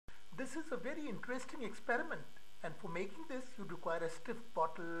This is a very interesting experiment, and for making this you require a stiff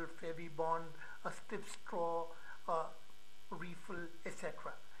bottle, Fevibond, a stiff straw, a refill,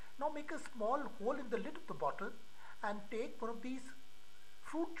 etc. Now make a small hole in the lid of the bottle and take one of these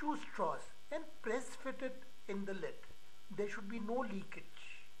fruit juice straws and press fit it in the lid. There should be no leakage.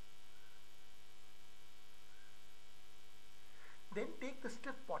 Then take the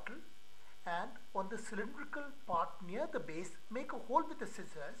stiff bottle and on the cylindrical part near the base make a hole with the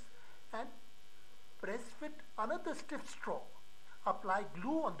scissors and press fit another stiff straw. Apply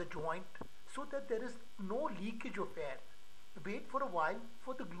glue on the joint so that there is no leakage of air. Wait for a while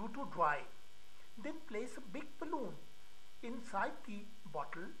for the glue to dry. Then place a big balloon inside the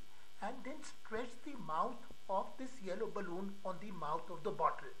bottle and then stretch the mouth of this yellow balloon on the mouth of the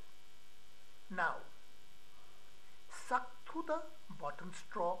bottle. Now, suck through the bottom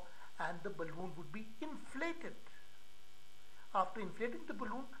straw and the balloon would be inflated. After inflating the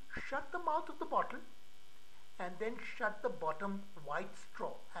balloon, shut the mouth of the bottle and then shut the bottom white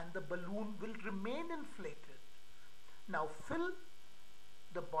straw and the balloon will remain inflated. Now fill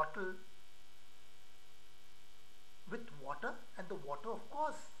the bottle with water and the water of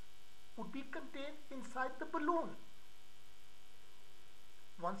course would be contained inside the balloon.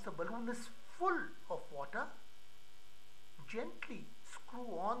 Once the balloon is full of water, gently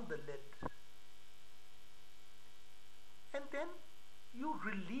screw on the lid and then you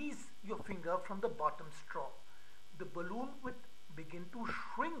release your finger from the bottom straw. The balloon would begin to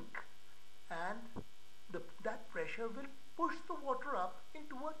shrink and that pressure will push the water up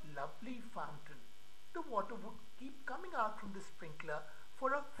into a lovely fountain. The water would keep coming out from the sprinkler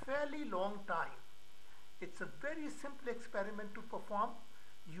for a fairly long time. It's a very simple experiment to perform,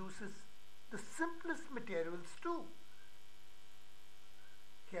 uses the simplest materials too.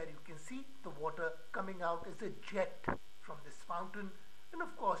 Here you can see the water coming out as a jet from this fountain, and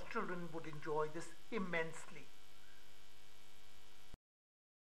of course children would enjoy this immensely.